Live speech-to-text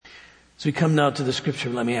As we come now to the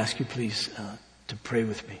scripture, let me ask you please to pray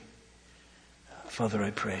with me. Father,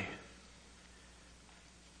 I pray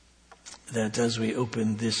that as we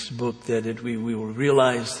open this book, that we will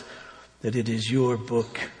realize that it is your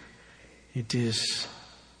book. It is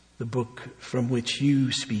the book from which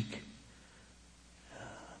you speak.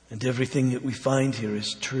 And everything that we find here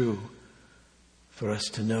is true for us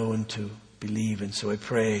to know and to believe. And so I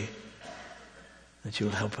pray that you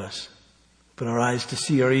will help us. Open our eyes to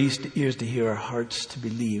see, our ears to hear, our hearts to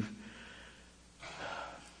believe.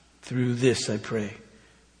 Through this, I pray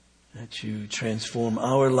that you transform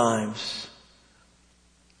our lives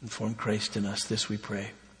and form Christ in us. This we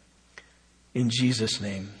pray. In Jesus'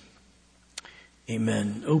 name,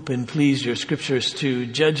 amen. Open, please, your scriptures to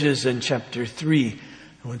Judges and chapter 3.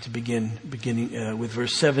 I want to beginning with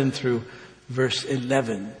verse 7 through verse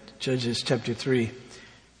 11. Judges chapter 3,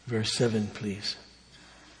 verse 7, please.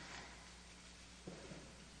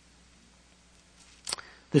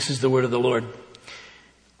 This is the word of the Lord.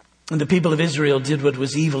 And the people of Israel did what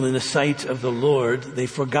was evil in the sight of the Lord. They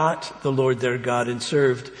forgot the Lord their God and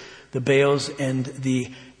served the Baals and the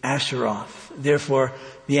Asheroth. Therefore,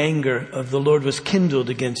 the anger of the Lord was kindled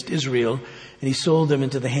against Israel, and he sold them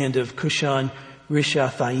into the hand of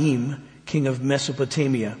Cushan-Rishathaim, king of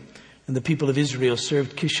Mesopotamia. And the people of Israel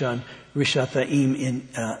served Cushan-Rishathaim in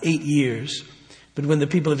 8 years. But when the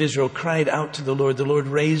people of Israel cried out to the Lord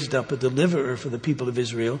raised up a deliverer for the people of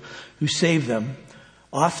Israel who saved them,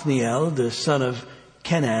 Othniel, the son of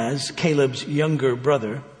Kenaz, Caleb's younger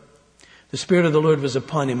brother. The Spirit of the Lord was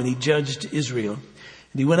upon him, and he judged Israel.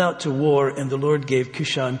 And he went out to war, and the Lord gave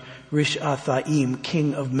Cushan-Rishathaim,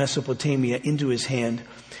 king of Mesopotamia, into his hand,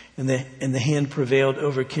 and the hand prevailed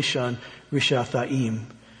over Cushan-Rishathaim.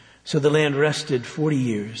 So the land rested 40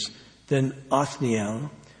 years. Then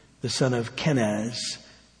Othniel, the son of Kenaz,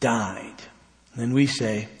 died. And we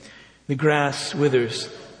say, the grass withers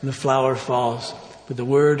and the flower falls, but the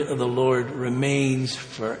word of the Lord remains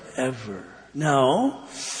forever. Now,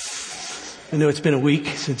 I know it's been a week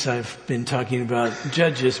since I've been talking about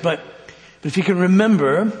Judges, but if you can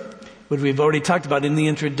remember what we've already talked about in the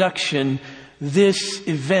introduction, this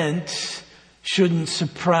event shouldn't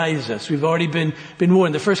surprise us. We've already been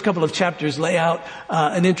warned. The first couple of chapters lay out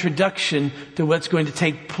an introduction to what's going to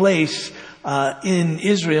take place in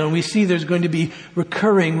Israel. And we see there's going to be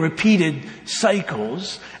recurring, repeated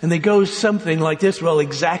cycles. And they go something like this. Well,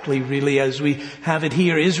 exactly, really, as we have it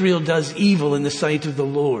here. Israel does evil in the sight of the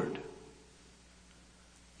Lord.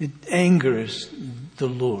 It angers the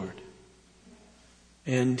Lord.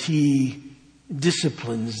 And he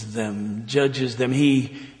disciplines them, judges them.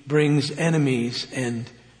 He brings enemies and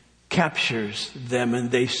captures them, and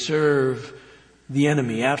they serve the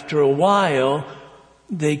enemy. After a while,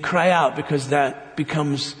 they cry out because that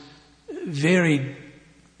becomes very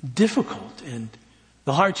difficult, and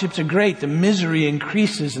the hardships are great. The misery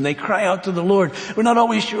increases, and they cry out to the Lord. We're not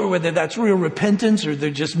always sure whether that's real repentance or they're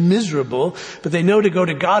just miserable, but they know to go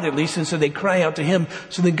to God at least, and so they cry out to him.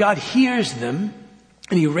 So then God hears them,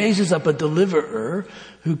 and he raises up a deliverer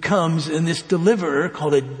who comes, and this deliverer,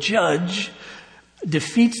 called a judge,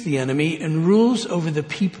 defeats the enemy and rules over the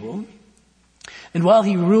people. And while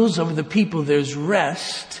he rules over the people, there's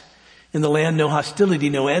rest in the land, no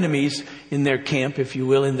hostility, no enemies in their camp, if you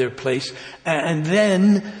will, in their place. And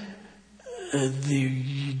then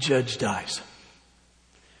the judge dies.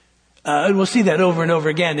 And we'll see that over and over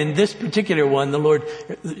again. In this particular one, the Lord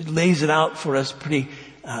lays it out for us pretty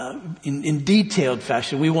in detailed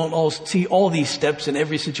fashion. We won't all see all these steps in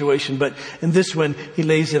every situation, but in this one, he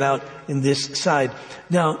lays it out in this side.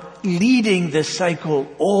 Now, leading the cycle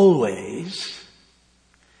always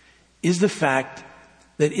is the fact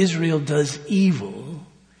that Israel does evil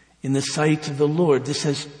in the sight of the Lord. This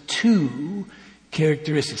has two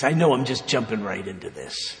characteristics. I know I'm just jumping right into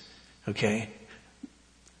this, okay?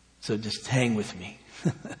 So just hang with me.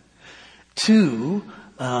 Two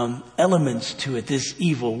elements to it, this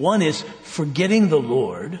evil. One is forgetting the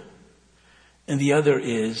Lord, and the other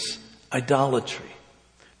is idolatry.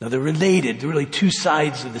 Now they're related. They're really two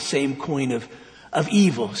sides of the same coin of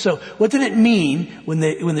evil. So what did it mean when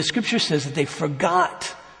the scripture says that they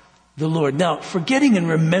forgot the Lord? Now, forgetting and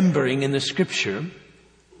remembering in the scripture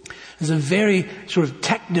is a very sort of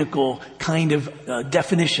technical kind of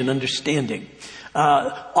definition, understanding.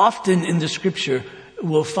 Often in the scripture,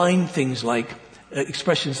 we'll find things like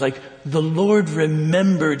expressions like, the Lord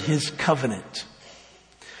remembered his covenant.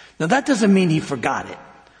 Now that doesn't mean he forgot it.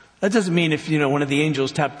 That doesn't mean if, one of the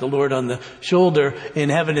angels tapped the Lord on the shoulder in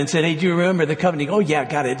heaven and said, hey, do you remember the covenant? Oh yeah,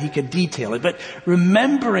 got it. He could detail it. But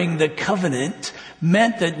remembering the covenant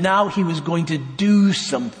meant that now he was going to do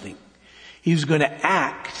something. He was going to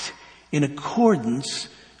act in accordance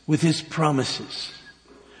with his promises.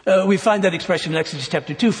 We find that expression in Exodus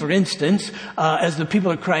chapter 2, for instance, as the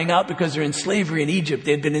people are crying out because they're in slavery in Egypt.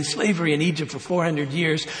 They had been in slavery in Egypt for 400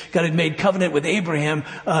 years. God had made covenant with Abraham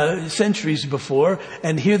centuries before,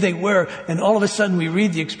 and here they were, and all of a sudden we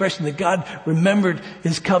read the expression that God remembered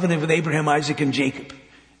his covenant with Abraham, Isaac, and Jacob.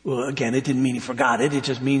 Well, again, it didn't mean he forgot it. It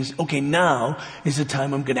just means, okay, now is the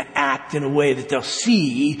time I'm going to act in a way that they'll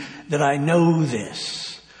see that I know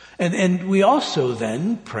this. And we also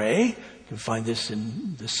then pray, you can find this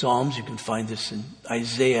in the Psalms, you can find this in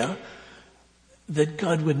Isaiah, that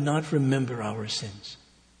God would not remember our sins.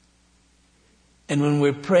 And when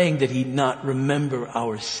we're praying that he not remember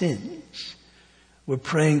our sins, we're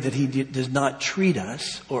praying that he does not treat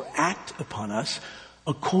us or act upon us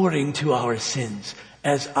according to our sins,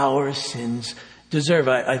 as our sins deserve.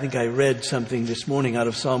 I think I read something this morning out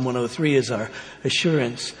of Psalm 103 as our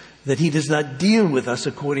assurance that he does not deal with us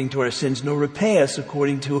according to our sins, nor repay us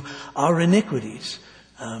according to our iniquities.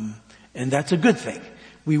 And that's a good thing.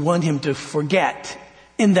 We want him to forget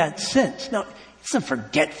in that sense. Now, he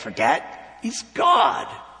doesn't forget. He's God,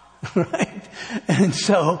 right? And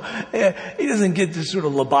so he doesn't get this sort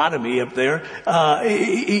of lobotomy up there.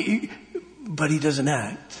 But he doesn't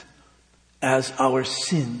act as our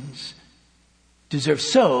sins deserve.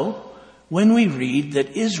 So, when we read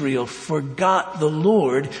that Israel forgot the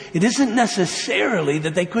Lord, it isn't necessarily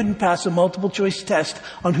that they couldn't pass a multiple choice test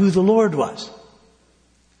on who the Lord was.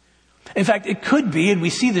 In fact, it could be, and we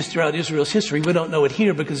see this throughout Israel's history. We don't know it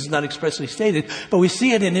here because it's not expressly stated, but we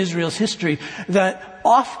see it in Israel's history that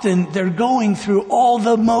often they're going through all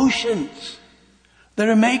the motions.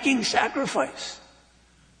 They're making sacrifice,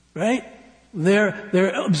 right? They're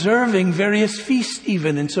observing various feasts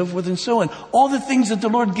even, and so forth and so on. All the things that the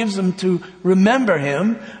Lord gives them to remember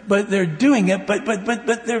him, but they're doing it, but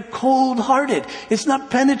they're cold-hearted. It's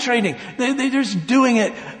not penetrating. They're just doing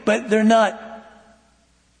it, but they're not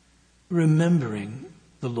remembering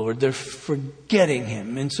the Lord. They're forgetting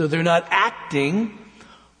him. And so they're not acting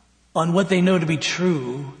on what they know to be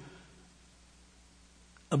true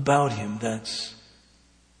about him. That's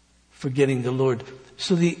forgetting the Lord.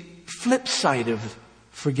 So the flip side of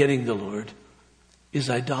forgetting the Lord is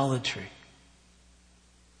idolatry.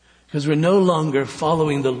 Because we're no longer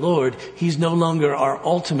following the Lord. He's no longer our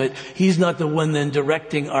ultimate. He's not the one then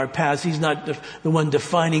directing our paths. He's not the one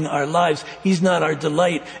defining our lives. He's not our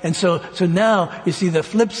delight. And so now, you see, the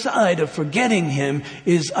flip side of forgetting him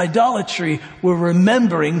is idolatry. We're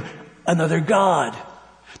remembering another God.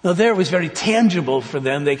 Now there was very tangible for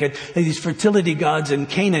them. They had these fertility gods in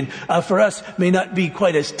Canaan. For us, may not be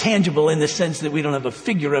quite as tangible in the sense that we don't have a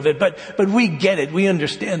figure of it, but we get it. We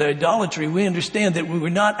understand idolatry. We understand that we were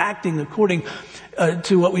not acting according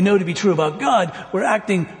to what we know to be true about God. We're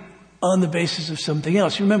acting on the basis of something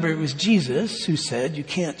else. You remember, it was Jesus who said, you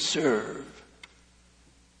can't serve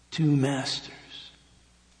two masters.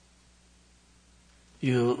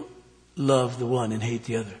 You love the one and hate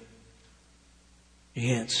the other. You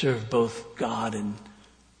can't serve both God and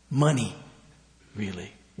money,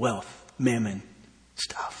 really. Wealth, mammon,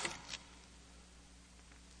 stuff.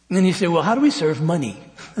 And then you say, well, how do we serve money?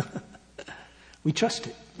 We trust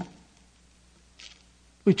it.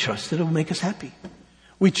 We trust it'll make us happy.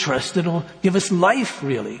 We trust it'll give us life,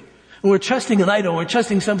 really. And we're trusting an idol. We're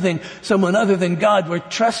trusting someone other than God. We're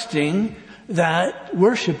trusting that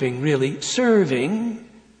worshiping, really, serving. In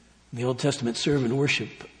the Old Testament, serve and worship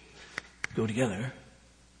go together.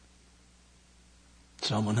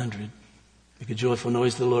 Psalm 100. Make a joyful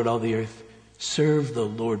noise to the Lord, all the earth. Serve the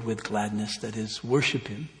Lord with gladness. That is, worship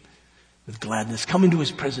him with gladness. Come into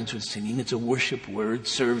his presence with singing. It's a worship word,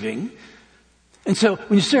 serving. And so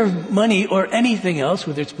when you serve money or anything else,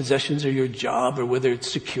 whether it's possessions or your job or whether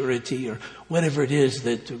it's security or whatever it is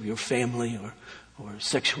that your family or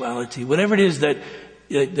sexuality, whatever it is that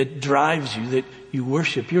drives you, that you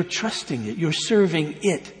worship, you're trusting it. You're serving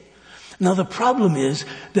it. Now the problem is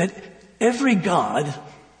that every God,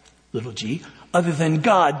 little g, other than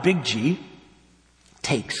God, big G,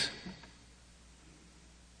 takes.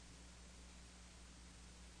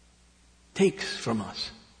 Takes from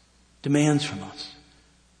us. Demands from us.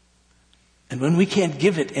 And when we can't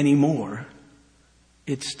give it anymore,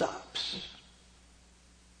 it stops.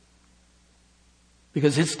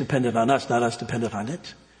 Because it's dependent on us, not us dependent on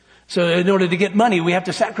it. So in order to get money, we have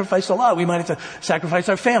to sacrifice a lot. We might have to sacrifice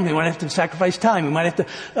our family. We might have to sacrifice time. We might have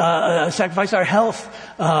to sacrifice our health.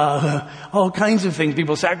 All kinds of things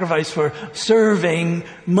people sacrifice for serving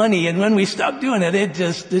money. And when we stop doing it, it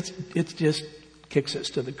just kicks us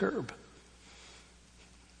to the curb.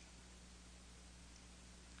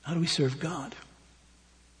 How do we serve God?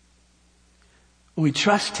 We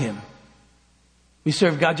trust him We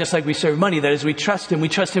serve God just like we serve money. That is, we trust Him. We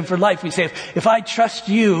trust Him for life. We say, if I trust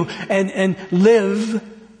you and live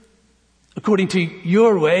according to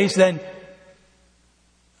your ways, then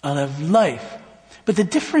I'll have life. But the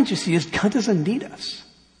difference, you see, is God doesn't need us.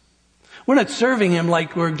 We're not serving Him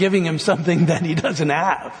like we're giving Him something that He doesn't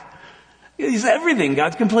have. He's everything.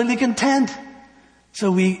 God's completely content.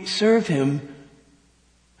 So we serve Him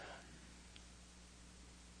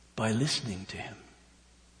by listening to Him.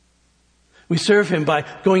 We serve Him by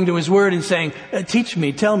going to His Word and saying, teach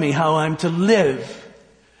me, tell me how I'm to live.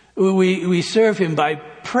 We serve Him by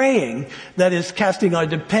praying, that is, casting our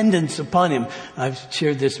dependence upon Him. I've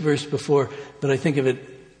shared this verse before, but I think of it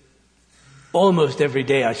almost every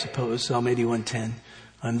day, I suppose. Psalm 81:10.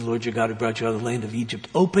 I'm the Lord your God who brought you out of the land of Egypt.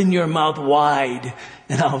 Open your mouth wide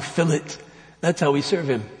and I'll fill it. That's how we serve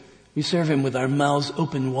Him. We serve Him with our mouths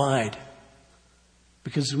open wide.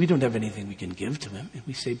 Because we don't have anything we can give to Him. And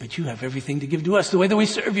we say, but you have everything to give to us. The way that we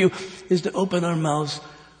serve you is to open our mouths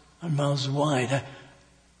wide.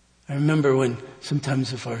 I remember when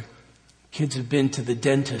sometimes if our kids have been to the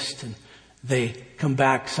dentist and they come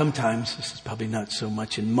back sometimes, this is probably not so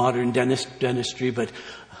much in modern dentistry, but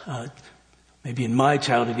maybe in my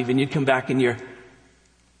childhood even, you'd come back and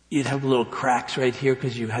you'd have little cracks right here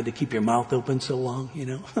because you had to keep your mouth open so long, you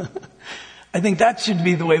know. I think that should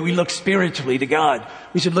be the way we look spiritually to God.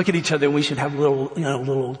 We should look at each other and we should have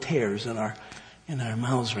little tears in our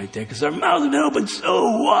mouths right there because our mouths have been opened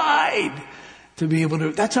so wide to be able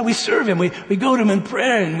to. That's how we serve Him. We go to Him in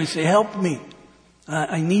prayer and we say, help me.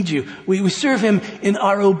 I need you. We serve Him in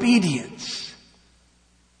our obedience.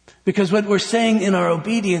 Because what we're saying in our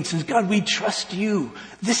obedience is, God, we trust you.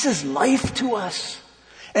 This is life to us.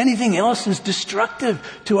 Anything else is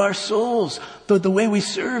destructive to our souls. But the way we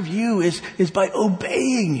serve you is by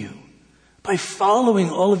obeying you, by following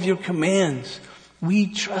all of your commands. We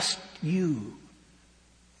trust you.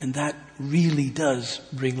 And that really does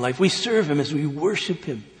bring life. We serve Him as we worship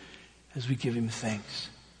Him, as we give Him thanks.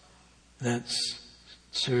 That's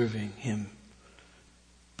serving Him.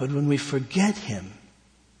 But when we forget Him,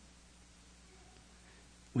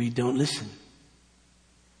 we don't listen.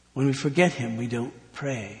 When we forget Him, we don't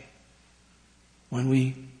pray. When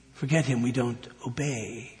we forget Him, we don't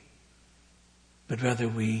obey. But rather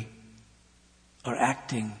we are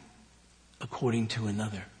acting according to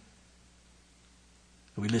another.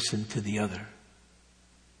 We listen to the other.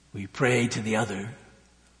 We pray to the other.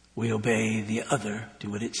 We obey the other,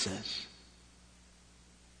 do what it says.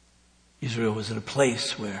 Israel was at a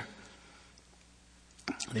place where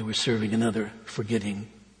they were serving another, forgetting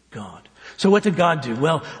God. So what did God do?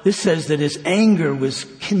 Well, this says that His anger was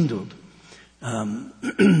kindled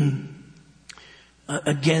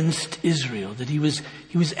against Israel, that he was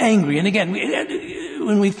angry. And again,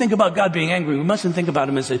 when we think about God being angry, we mustn't think about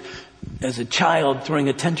Him as a child throwing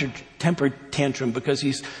a temper tantrum because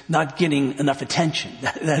he's not getting enough attention.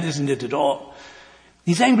 That isn't it at all.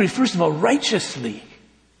 He's angry, first of all, righteously,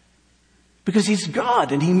 because He's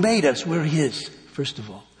God and He made us. We're His, first of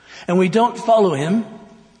all. And we don't follow Him,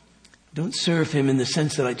 don't serve Him in the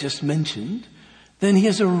sense that I just mentioned, then He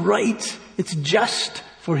has a right, it's just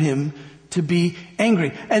for Him to be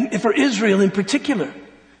angry. And for Israel in particular,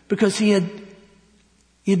 because He had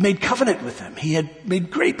made covenant with them. He had made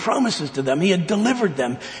great promises to them. He had delivered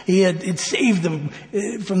them. He had saved them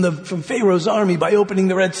from Pharaoh's army by opening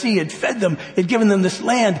the Red Sea. He had fed them. He had given them this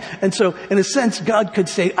land. And so, in a sense, God could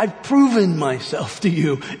say, I've proven myself to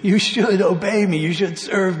you. You should obey me. You should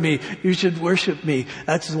serve me. You should worship me.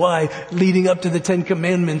 That's why leading up to the 10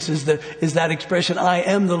 Commandments is that expression, I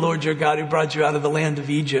am the Lord your God who brought you out of the land of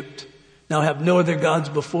Egypt. Now have no other gods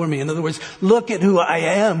before me. In other words, look at who I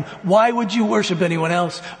am. Why would you worship anyone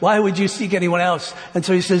else? Why would you seek anyone else? And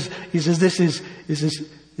so he says, this is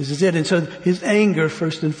it. And so His anger,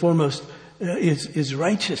 first and foremost, is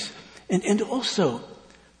righteous. And also,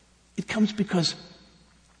 it comes because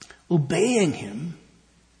obeying Him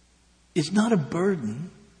is not a burden,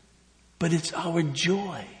 but it's our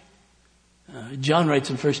joy. John writes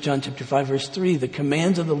in 1 John chapter 5, verse 3, the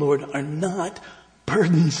commands of the Lord are not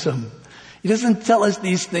burdensome. He doesn't tell us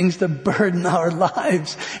these things to burden our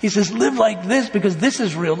lives. He says, live like this because this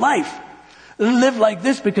is real life. Live like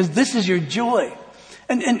this because this is your joy.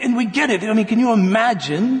 And we get it. I mean, can you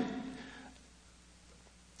imagine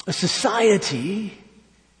a society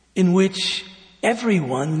in which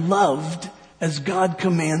everyone loved as God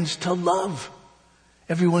commands to love?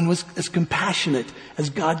 Everyone was as compassionate as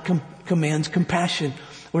God commands compassion,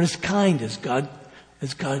 or as kind as God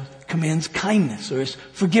commands kindness, or as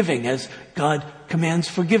forgiving as God commands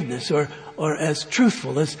forgiveness, or as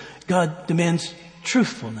truthful as God demands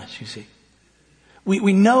truthfulness, you see.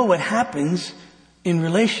 We know what happens in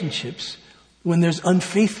relationships when there's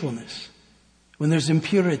unfaithfulness, when there's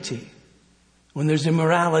impurity, when there's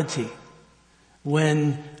immorality,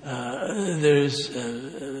 when there's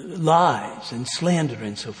lies and slander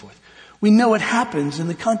and so forth. We know what happens in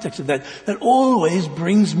the context of that. That always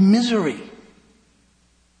brings misery.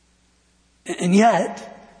 And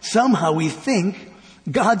yet, somehow we think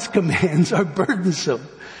God's commands are burdensome,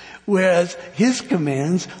 whereas His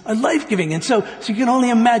commands are life-giving. And so you can only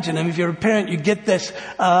imagine, if you're a parent, you get this,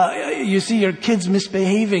 you see your kids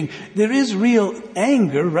misbehaving. There is real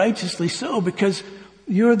anger, righteously so, because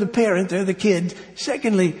you're the parent, they're the kid.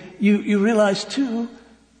 Secondly, you realize too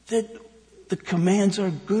that the commands are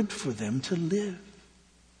good for them to live.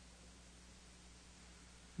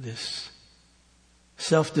 This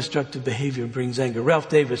self-destructive behavior brings anger. Ralph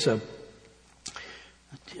Davis,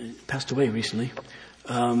 passed away recently,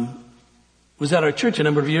 was at our church a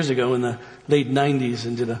number of years ago in the late 90s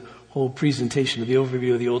and did a whole presentation of the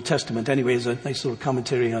overview of the Old Testament. Anyway, it's a nice little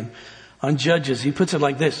commentary on Judges. He puts it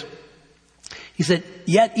like this. He said,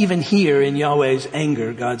 "Yet even here in Yahweh's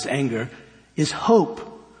anger, God's anger, is hope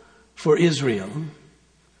for Israel.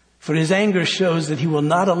 For His anger shows that He will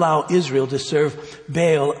not allow Israel to serve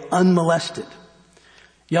Baal unmolested.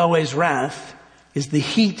 Yahweh's wrath is the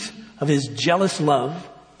heat of His jealous love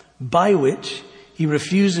by which He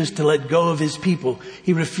refuses to let go of His people.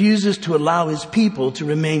 He refuses to allow His people to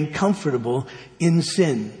remain comfortable in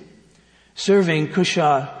sin. Serving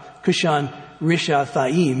Cushan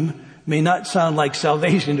Rishathaim may not sound like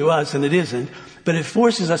salvation to us, and it isn't, but it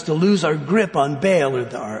forces us to lose our grip on Baal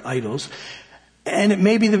or our idols, and it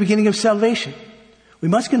may be the beginning of salvation. We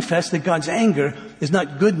must confess that God's anger is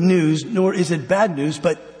not good news, nor is it bad news,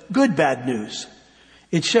 but good bad news.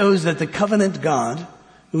 It shows that the covenant God,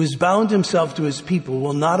 who has bound Himself to His people,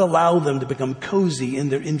 will not allow them to become cozy in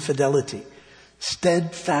their infidelity.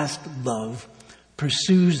 Steadfast love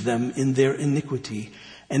pursues them in their iniquity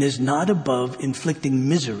and is not above inflicting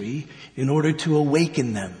misery in order to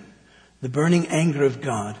awaken them. The burning anger of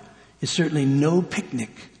God is certainly no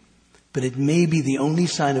picnic, but it may be the only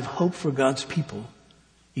sign of hope for God's people,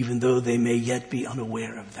 even though they may yet be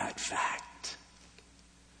unaware of that fact.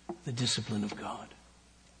 The discipline of God.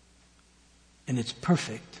 And it's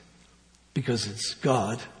perfect because it's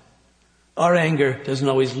God. Our anger doesn't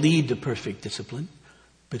always lead to perfect discipline,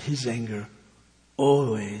 but His anger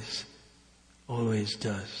always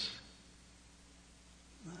does.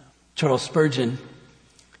 Charles Spurgeon,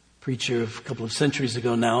 preacher of a couple of centuries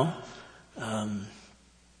ago now,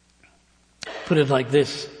 put it like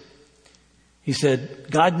this. He said,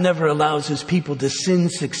 God never allows His people to sin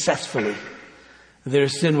successfully. Their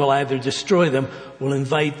sin will either destroy them or will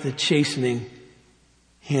invite the chastening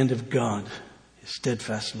hand of God, His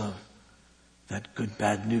steadfast love. That good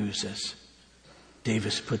bad news, as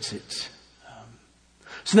Davis puts it.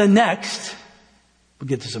 So then next, we'll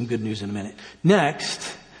get to some good news in a minute.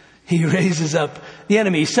 Next, He raises up the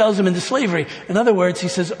enemy. He sells them into slavery. In other words, He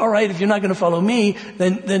says, all right, if you're not going to follow me,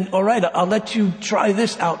 then all right, I'll let you try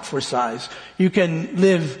this out for size. You can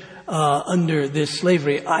live under this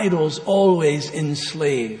slavery. Idols always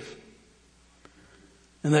enslave.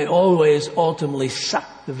 And they always ultimately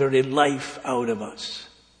suck the very life out of us.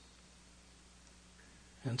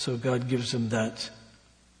 And so God gives them that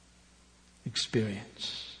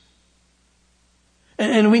experience.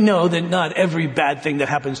 And we know that not every bad thing that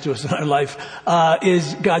happens to us in our life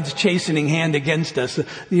is God's chastening hand against us.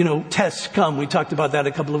 Tests come. We talked about that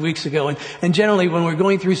a couple of weeks ago. And generally when we're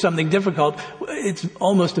going through something difficult, it's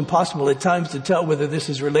almost impossible at times to tell whether this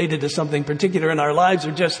is related to something particular in our lives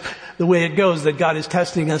or just the way it goes, that God is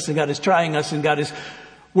testing us and God is trying us and God is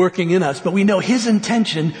working in us. But we know His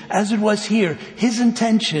intention, as it was here, His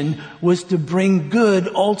intention was to bring good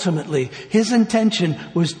ultimately. His intention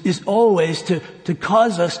is always to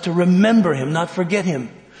cause us to remember Him, not forget Him.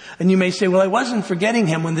 And you may say, well, I wasn't forgetting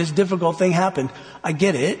Him when this difficult thing happened. I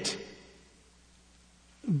get it.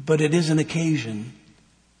 But it is an occasion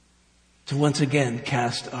to once again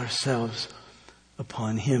cast ourselves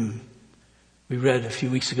upon Him. We read a few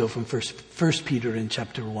weeks ago from First Peter in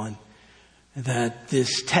chapter 1. That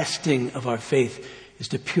this testing of our faith is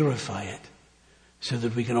to purify it so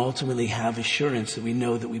that we can ultimately have assurance that we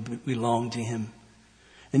know that we belong to Him.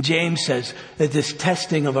 And James says that this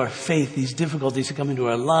testing of our faith, these difficulties that come into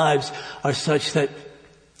our lives, are such that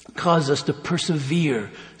cause us to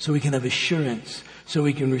persevere so we can have assurance, so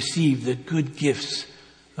we can receive the good gifts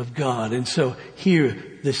of God. And so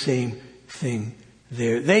here, the same thing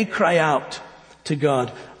there. They cry out to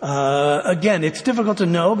God. Again, it's difficult to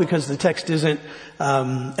know because the text isn't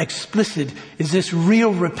explicit. Is this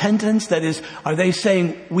real repentance? That is, are they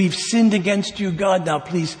saying, we've sinned against you, God, now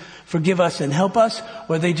please forgive us and help us?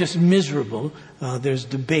 Or are they just miserable? There's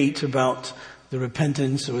debate about the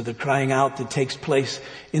repentance or the crying out that takes place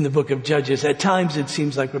in the book of Judges. At times it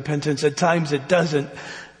seems like repentance, at times it doesn't.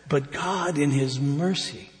 But God in His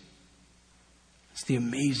mercy, it's the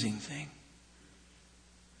amazing thing,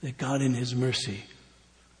 that God in His mercy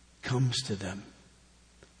comes to them.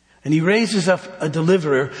 And He raises up a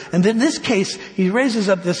deliverer. And in this case, He raises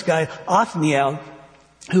up this guy, Othniel,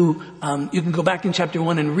 who you can go back in chapter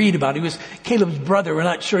 1 and read about. He was Caleb's brother. We're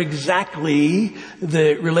not sure exactly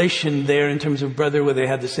the relation there in terms of brother, whether they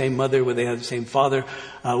had the same mother, whether they had the same father.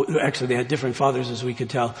 Actually, they had different fathers, as we could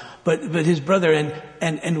tell. But his brother,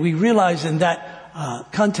 and we realize in that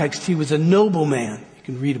context, he was a noble man. You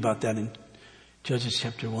can read about that in Judges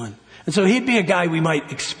chapter 1. And so he'd be a guy we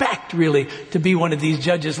might expect, really, to be one of these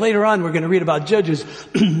judges. Later on, we're going to read about judges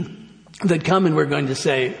that come and we're going to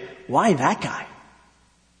say, why that guy?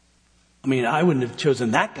 I mean, I wouldn't have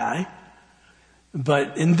chosen that guy.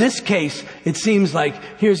 But in this case, it seems like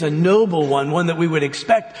here's a noble one that we would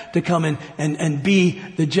expect to come in and be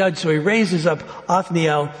the judge. So he raises up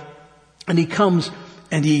Othniel, and he comes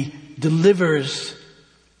and he delivers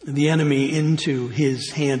the enemy into his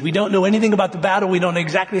hand. We don't know anything about the battle. We don't know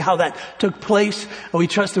exactly how that took place. We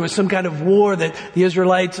trust there was some kind of war that the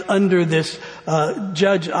Israelites under this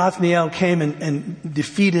judge Othniel came and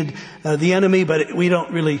defeated the enemy, but we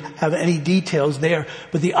don't really have any details there.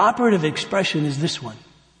 But the operative expression is this one,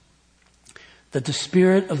 that the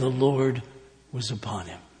Spirit of the Lord was upon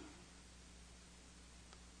him.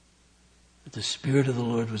 That the Spirit of the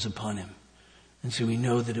Lord was upon him. And so we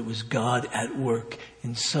know that it was God at work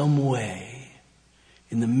in some way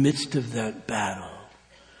in the midst of that battle,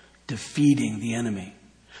 defeating the enemy.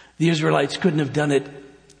 The Israelites couldn't have done it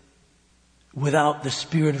without the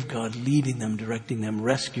Spirit of God leading them, directing them,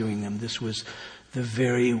 rescuing them. This was the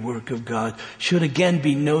very work of God. Should again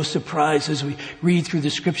be no surprise as we read through the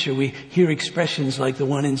scripture. We hear expressions like the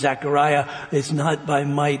one in Zechariah. It's not by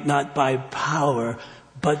might, not by power,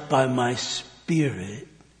 but by my Spirit,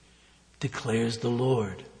 declares the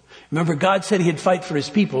Lord. Remember, God said He'd fight for His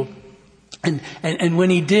people. And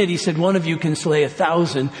when He did, He said, one of you can slay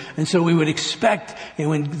 1,000. And so we would expect,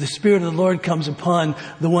 and when the Spirit of the Lord comes upon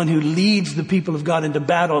the one who leads the people of God into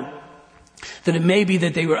battle, that it may be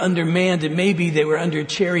that they were undermanned. It may be they were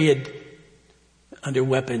under-weaponed.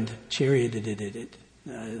 Under-weaponed.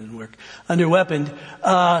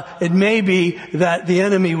 It may be that the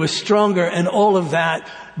enemy was stronger and all of that.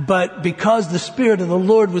 But because the Spirit of the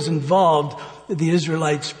Lord was involved, the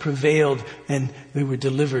Israelites prevailed and they were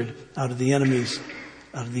delivered out of the enemy's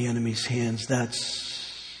hands.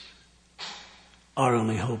 That's our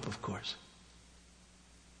only hope, of course.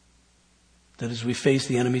 That as we face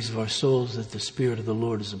the enemies of our souls, that the Spirit of the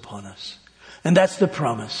Lord is upon us. And that's the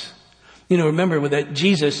promise. You know, remember that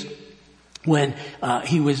Jesus, when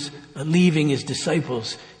He was leaving His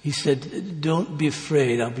disciples, He said, don't be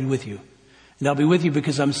afraid, I'll be with you. And I'll be with you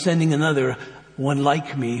because I'm sending another one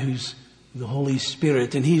like me who's the Holy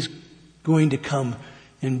Spirit. And He's going to come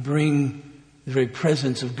and bring the very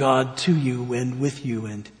presence of God to you and with you.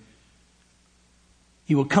 And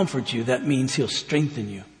He will comfort you. That means He'll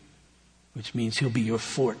strengthen you, which means He'll be your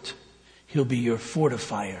fort. He'll be your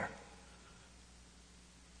fortifier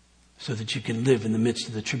so that you can live in the midst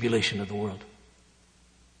of the tribulation of the world.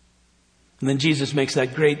 And then Jesus makes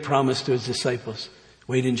that great promise to His disciples.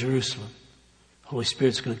 Wait in Jerusalem. Holy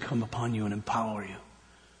Spirit's going to come upon you and empower you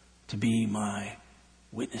to be my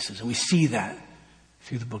witnesses. And we see that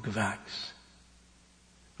through the book of Acts.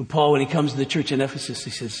 And Paul, when he comes to the church in Ephesus,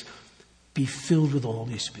 he says, be filled with the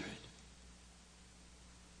Holy Spirit.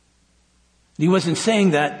 And he wasn't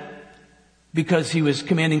saying that because he was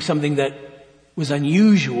commanding something that was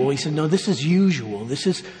unusual. He said, no, this is usual. This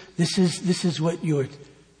is what you're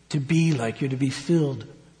to be like. You're to be filled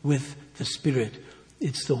with the Spirit.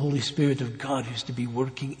 It's the Holy Spirit of God who's to be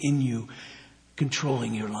working in you,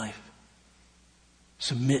 controlling your life.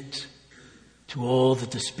 Submit to all that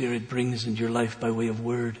the Spirit brings into your life by way of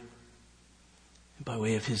word, by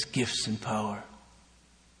way of His gifts and power.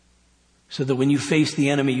 So that when you face the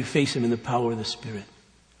enemy, you face him in the power of the Spirit.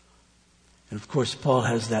 And of course, Paul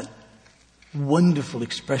has that wonderful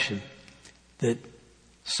expression that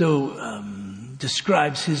so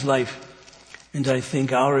describes his life, and I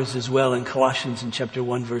think ours as well, in Colossians in chapter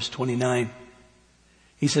 1, verse 29.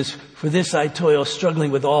 He says, for this I toil,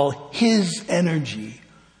 struggling with all His energy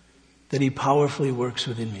that He powerfully works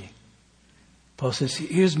within me. Paul says,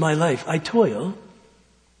 here's my life. I toil,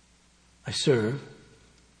 I serve.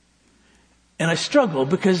 And I struggle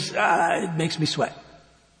because it makes me sweat.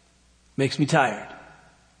 Makes me tired.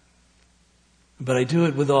 But I do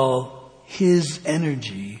it with all His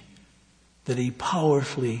energy that He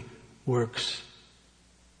powerfully works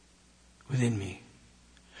within me.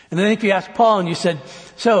 And I think you asked Paul and you said,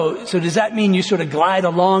 so does that mean you sort of glide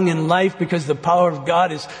along in life because the power of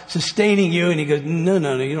God is sustaining you? And he goes, no,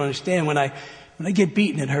 you don't understand. When I get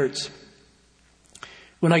beaten, it hurts.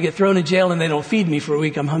 When I get thrown in jail and they don't feed me for a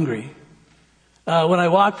week, I'm hungry. When I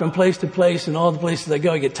walk from place to place and all the places I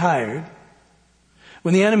go, I get tired.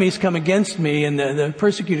 When the enemies come against me and the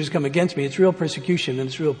persecutors come against me, it's real persecution and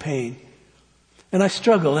it's real pain. And I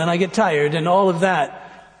struggle and I get tired and all of that.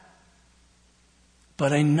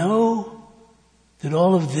 But I know that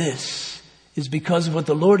all of this is because of what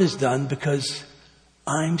the Lord has done, because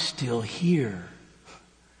I'm still here.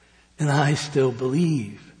 And I still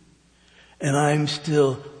believe. And I'm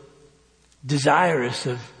still desirous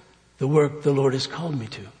of the work the Lord has called me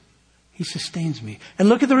to. He sustains me. And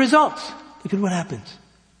look at the results. Look at what happens.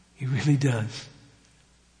 He really does.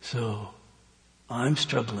 So I'm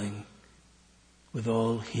struggling with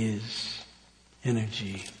all His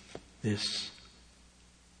energy, this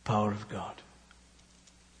power of God.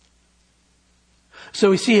 So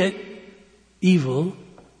we see it, evil,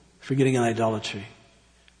 forgetting an idolatry.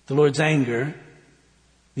 The Lord's anger,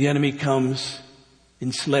 the enemy comes,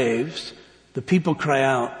 enslaves, the people cry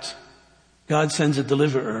out, God sends a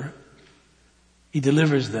deliverer, He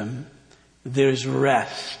delivers them, there's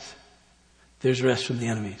rest. There's rest from the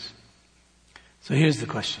enemies. So here's the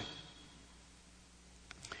question.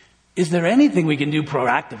 Is there anything we can do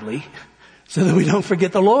proactively so that we don't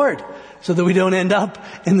forget the Lord? So that we don't end up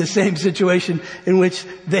in the same situation in which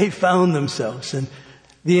they found themselves? And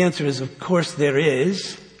the answer is, of course, there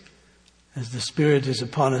is, as the Spirit is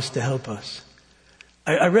upon us to help us.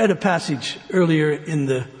 I read a passage earlier in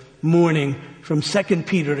the morning from 2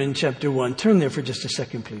 Peter in chapter 1. Turn there for just a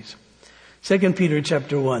second, please. 2 Peter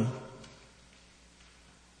chapter 1.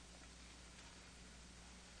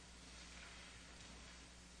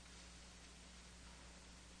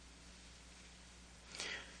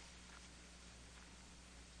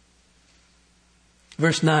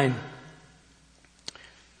 Verse 9.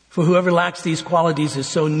 For whoever lacks these qualities is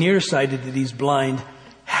so nearsighted that he's blind,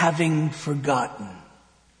 having forgotten.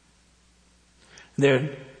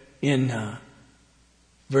 There in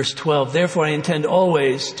verse 12, therefore I intend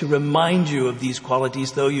always to remind you of these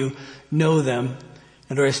qualities, though you know them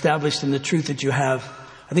and are established in the truth that you have.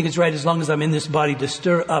 I think it's right, as long as I'm in this body, to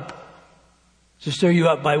stir you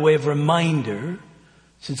up by way of reminder,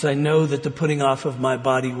 since I know that the putting off of my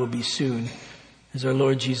body will be soon, as our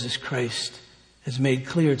Lord Jesus Christ has made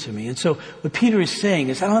clear to me. And so what Peter is saying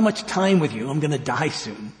is, I don't have much time with you. I'm going to die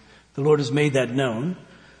soon. The Lord has made that known.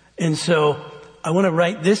 And so I want to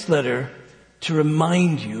write this letter to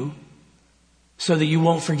remind you so that you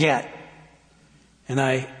won't forget. And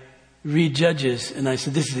I read Judges and I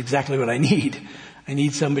said, this is exactly what I need. I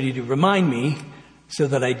need somebody to remind me so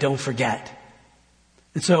that I don't forget.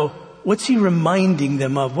 And so what's he reminding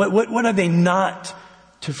them of? What are they not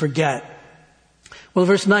to forget? Well,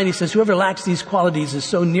 verse 9, he says, whoever lacks these qualities is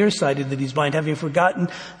so nearsighted that he's blind, having forgotten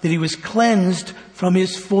that he was cleansed from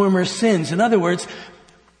his former sins. In other words,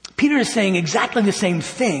 Peter is saying exactly the same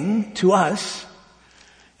thing to us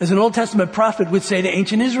as an Old Testament prophet would say to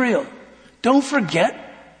ancient Israel. Don't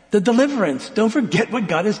forget the deliverance. Don't forget what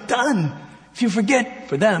God has done. If you forget,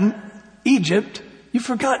 for them, Egypt, you've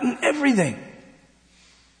forgotten everything.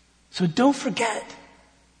 So don't forget.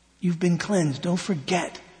 You've been cleansed. Don't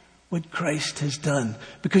forget what Christ has done.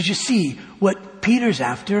 Because you see, what Peter's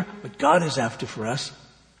after, what God is after for us,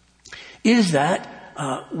 is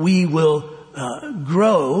that we will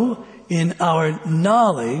grow in our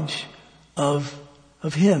knowledge of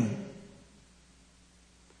Him.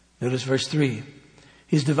 Notice verse 3.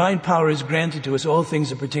 His divine power is granted to us all things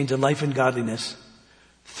that pertain to life and godliness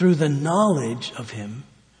through the knowledge of Him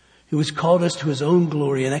who has called us to His own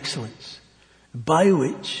glory and excellence, by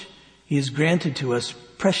which He has granted to us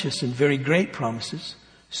precious and very great promises,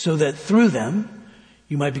 so that through them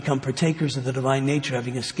you might become partakers of the divine nature,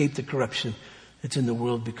 having escaped the corruption that's in the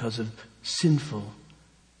world because of sinful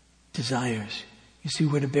desires. You see,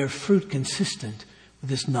 we're to bear fruit consistent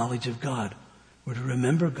with this knowledge of God. We're to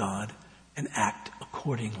remember God and act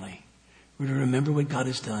accordingly. We're to remember what God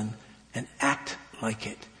has done and act like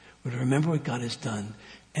it. We're to remember what God has done,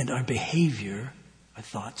 and our behavior, our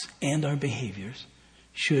thoughts and our behaviors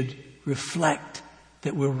should reflect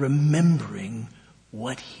that we're remembering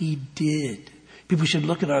what He did. People should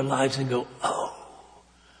look at our lives and go, oh,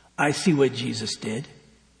 I see what Jesus did.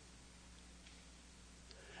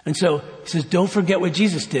 And so he says, don't forget what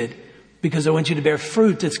Jesus did, because I want you to bear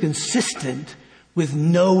fruit that's consistent with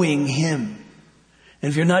knowing him. And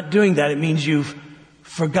if you're not doing that, it means you've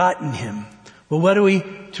forgotten him. Well, what are we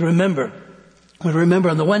to remember? We remember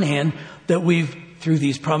on the one hand that we've, through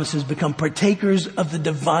these promises, become partakers of the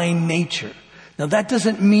divine nature. Now that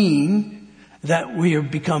doesn't mean that we have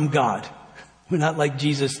become God. We're not like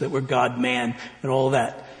Jesus, that we're God, man, and all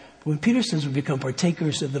that. But when Peter says we become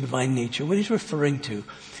partakers of the divine nature, what he's referring to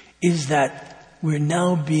is that we're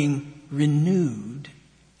now being renewed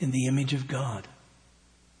in the image of God.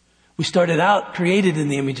 We started out created in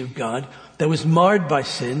the image of God that was marred by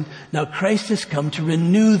sin. Now Christ has come to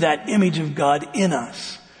renew that image of God in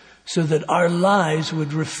us so that our lives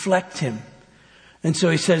would reflect him. And so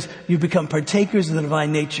he says, you become partakers of the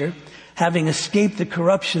divine nature, having escaped the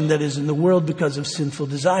corruption that is in the world because of sinful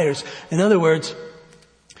desires. In other words,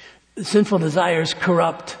 sinful desires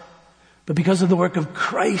corrupt, but because of the work of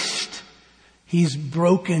Christ, he's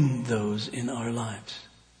broken those in our lives.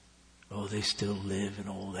 Oh, they still live and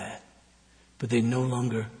all that, but they no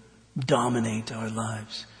longer dominate our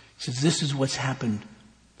lives. He says, this is what's happened.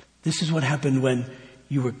 This is what happened when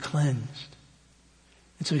you were cleansed.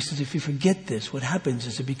 And so he says, if you forget this, what happens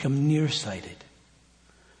is you become nearsighted.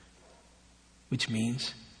 Which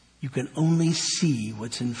means you can only see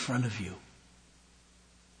what's in front of you.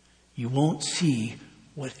 You won't see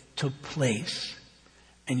what took place,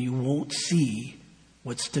 and you won't see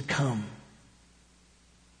what's to come.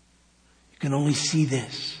 You can only see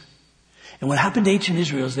this. And what happened to ancient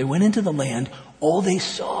Israel is they went into the land, all they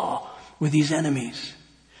saw were these enemies.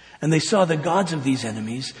 And they saw the gods of these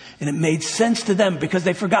enemies, and it made sense to them because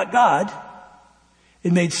they forgot God.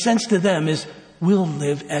 It made sense to them as we'll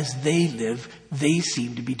live as they live. They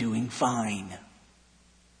seem to be doing fine.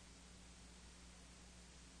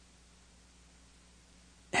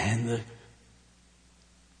 And the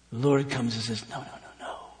Lord comes and says, no.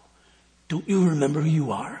 Don't you remember who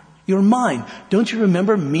you are? You're mine. Don't you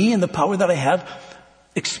remember me and the power that I have?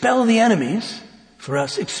 Expel the enemies for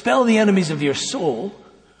us. Expel the enemies of your soul.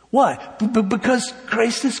 Why? Because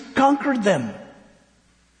Christ has conquered them.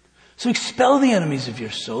 So expel the enemies of your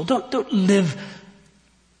soul. Don't live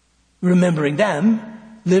remembering them.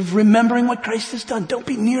 Live remembering what Christ has done. Don't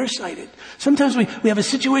be nearsighted. Sometimes we have a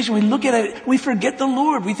situation, we look at it, we forget the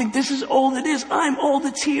Lord. We think this is all that is. I'm all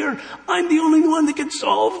that's here. I'm the only one that can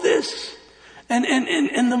solve this.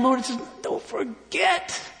 And the Lord says, don't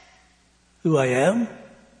forget who I am.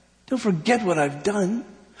 Don't forget what I've done.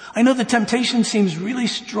 I know the temptation seems really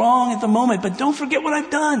strong at the moment, but don't forget what I've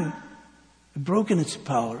done. I've broken its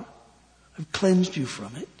power. I've cleansed you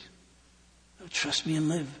from it. Now trust me and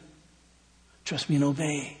live. Trust me and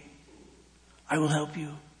obey. I will help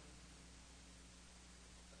you.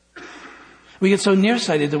 We get so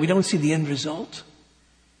nearsighted that we don't see the end result.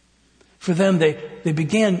 For them, they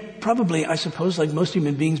began, probably, I suppose, like most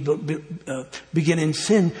human beings begin in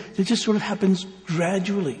sin. It just sort of happens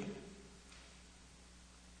gradually.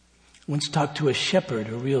 I once talked to a shepherd,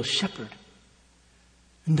 a real shepherd.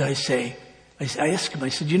 And I asked him, I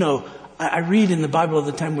said, I read in the Bible all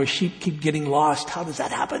the time where sheep keep getting lost. How does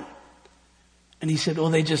that happen? And he said,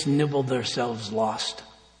 they just nibbled themselves lost.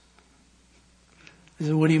 I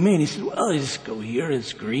said, what do you mean? He said, they just go here and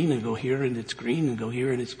it's green, and go here and it's green, and go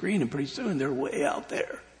here and it's green, and pretty soon they're way out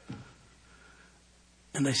there.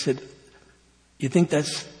 And I said, you think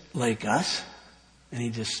that's like us? And he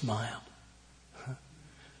just smiled.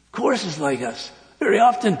 Of course it's like us. Very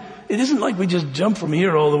often, it isn't like we just jump from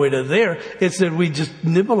here all the way to there. It's that we just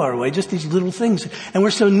nibble our way, just these little things. And we're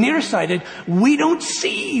so nearsighted, we don't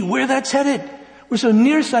see where that's headed. We're so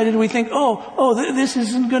nearsighted, we think, this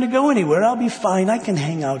isn't going to go anywhere. I'll be fine. I can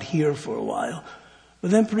hang out here for a while.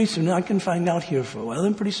 But then pretty soon I can find out here for a while.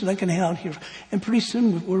 Then pretty soon I can hang out here. And pretty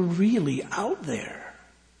soon we're really out there.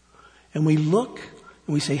 And we look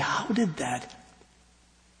and we say, how did that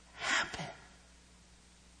happen?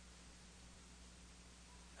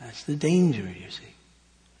 That's the danger, you see.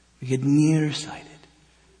 We get nearsighted.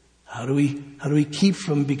 How do we keep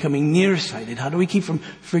from becoming nearsighted? How do we keep from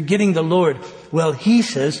forgetting the Lord? Well, he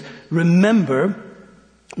says, remember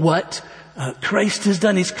what Christ has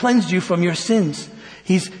done. He's cleansed you from your sins.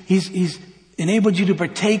 He's enabled you to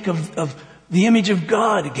partake of the image of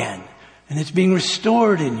God again. And it's being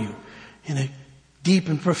restored in you in a deep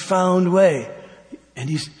and profound way. And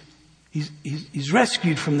he's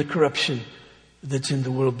rescued from the corruption that's in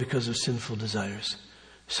the world because of sinful desires.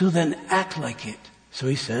 So then act like it. So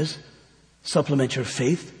he says, supplement your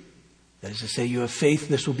faith. That is to say, you have faith,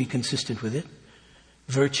 this will be consistent with it.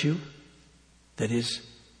 Virtue, that is,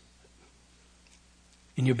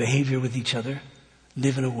 in your behavior with each other,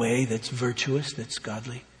 live in a way that's virtuous, that's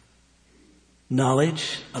godly.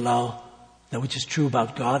 Knowledge, allow that which is true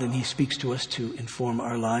about God, and He speaks to us to inform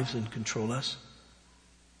our lives and control us.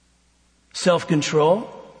 Self-control,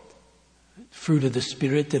 fruit of the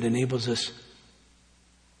Spirit that enables us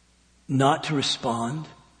not to respond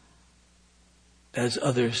as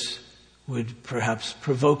others would perhaps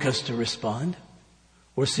provoke us to respond,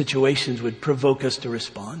 or situations would provoke us to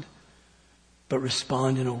respond, but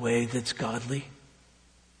respond in a way that's godly.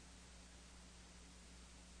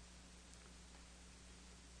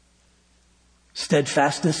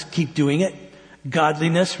 Steadfastness, keep doing it.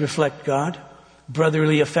 Godliness, reflect God.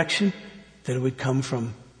 Brotherly affection, that it would come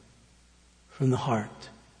from the heart.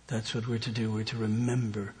 That's what we're to do. We're to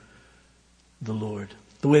remember the Lord.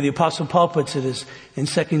 The way the Apostle Paul puts it is in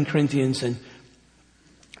 2 Corinthians and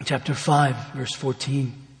chapter 5, verse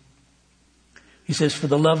 14. He says, "For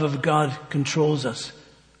the love of God controls us,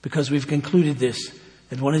 because we've concluded this,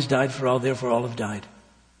 that one has died for all, therefore all have died.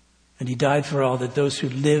 And He died for all, that those who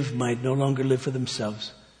live might no longer live for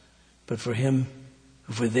themselves, but for Him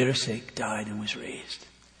who for their sake died and was raised."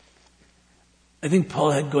 I think Paul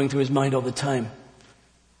had going through his mind all the time,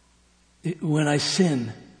 when I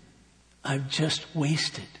sin, I've just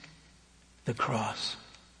wasted the cross.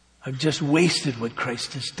 I've just wasted what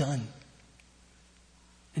Christ has done.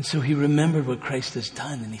 And so he remembered what Christ has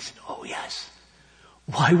done, and he said, oh yes,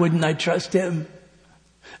 why wouldn't I trust Him?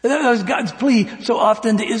 And that was God's plea so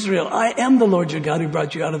often to Israel. I am the Lord your God who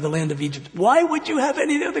brought you out of the land of Egypt. Why would you have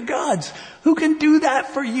any other gods? Who can do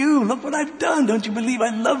that for you? Look what I've done. Don't you believe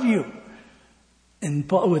I love you? And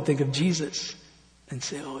Paul would think of Jesus and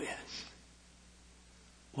say, oh yes.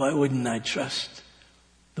 Why wouldn't I trust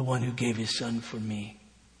the one who gave His Son for me?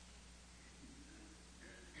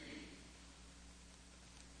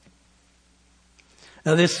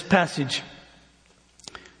 Now this passage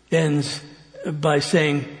ends by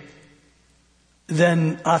saying,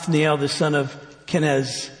 then Othniel, the son of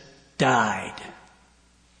Kenaz, died.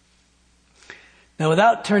 Now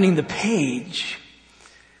without turning the page,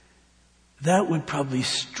 that would probably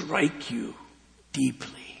strike you deeply.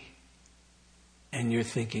 And you're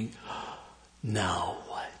thinking, now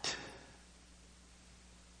what?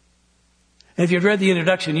 And if you'd read the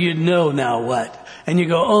introduction, you'd know now what. And you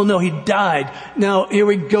go, oh no, he died. Now here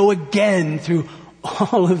we go again through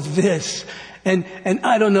all of this. And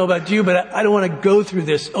I don't know about you, but I don't want to go through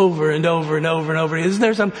this over and over and over and over. Isn't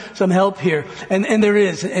there some help here? And there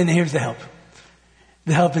is. And here's the help.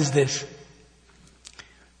 The help is this.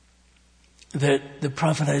 That the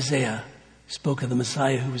prophet Isaiah spoke of the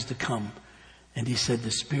Messiah who was to come. And he said,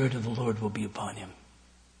 the Spirit of the Lord will be upon Him.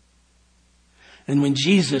 And when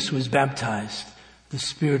Jesus was baptized, the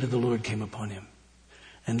Spirit of the Lord came upon Him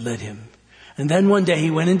and led Him. And then one day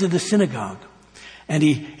he went into the synagogue and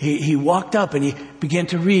he walked up and he began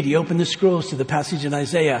to read. He opened the scrolls to the passage in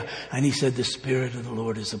Isaiah and he said, the Spirit of the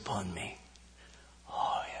Lord is upon me.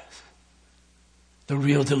 Oh yes. The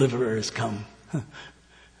real deliverer has come.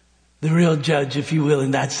 The real judge, if you will,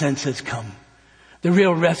 in that sense has come. The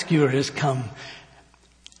real rescuer has come.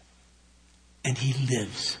 And He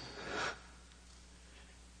lives.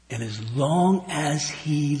 And as long as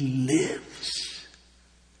He lives,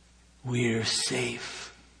 we're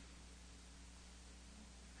safe.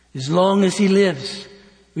 As long as He lives,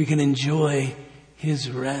 we can enjoy His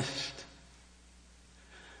rest.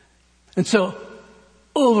 And so,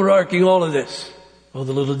 overarching all of this, all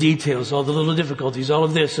the little details, all the little difficulties, all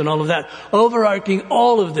of this and all of that. Overarching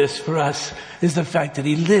all of this for us is the fact that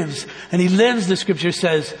He lives. And He lives, the Scripture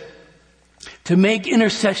says, to make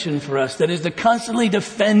intercession for us. That is to constantly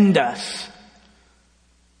defend us.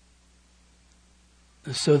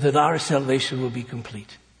 So that our salvation will be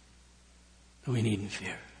complete. And we needn't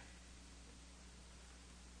fear.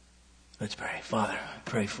 Let's pray. Father,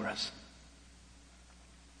 pray for us.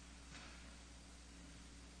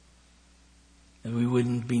 That we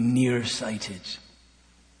wouldn't be nearsighted.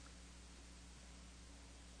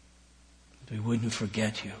 That we wouldn't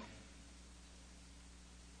forget You.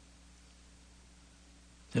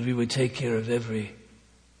 That we would take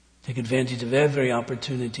advantage of every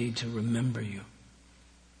opportunity to remember You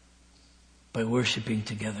by worshiping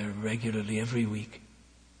together regularly every week.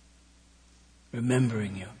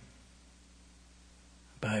 Remembering You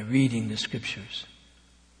by reading the Scriptures,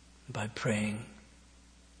 by praying,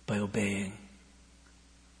 by obeying.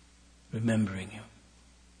 Remembering You.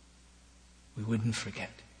 We wouldn't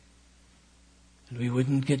forget. And we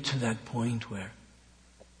wouldn't get to that point where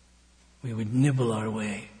we would nibble our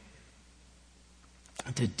way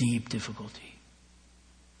into deep difficulty.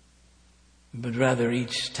 But rather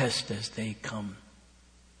each test as they come,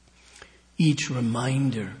 each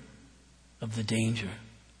reminder of the danger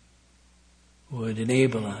would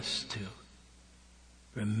enable us to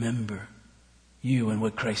remember you and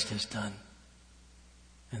what Christ has done.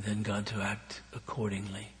 And then, God, to act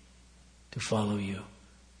accordingly, to follow you,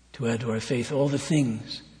 to add to our faith all the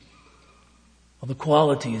things, all the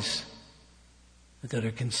qualities that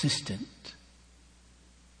are consistent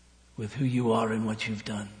with who you are and what you've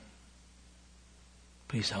done.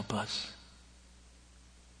 Please help us.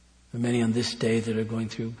 There are many on this day that are going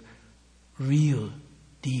through real,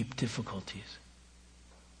 deep difficulties.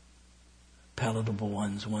 Palatable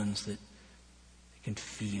ones that they can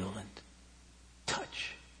feel and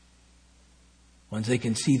touch. Ones they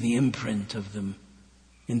can see the imprint of them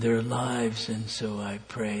in their lives. And so I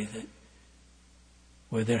pray that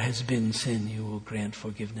where there has been sin, you will grant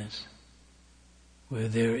forgiveness. Where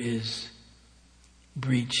there is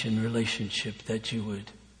breach in relationship, that you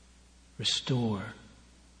would restore.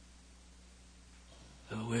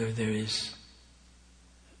 Where there is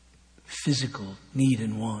physical need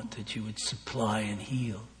and want, that you would supply and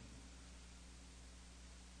heal.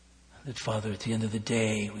 That, Father, at the end of the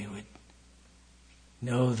day, we would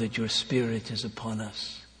know that your Spirit is upon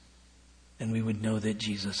us, and we would know that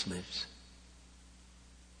Jesus lives.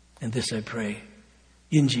 And this I pray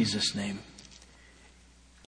in Jesus' name.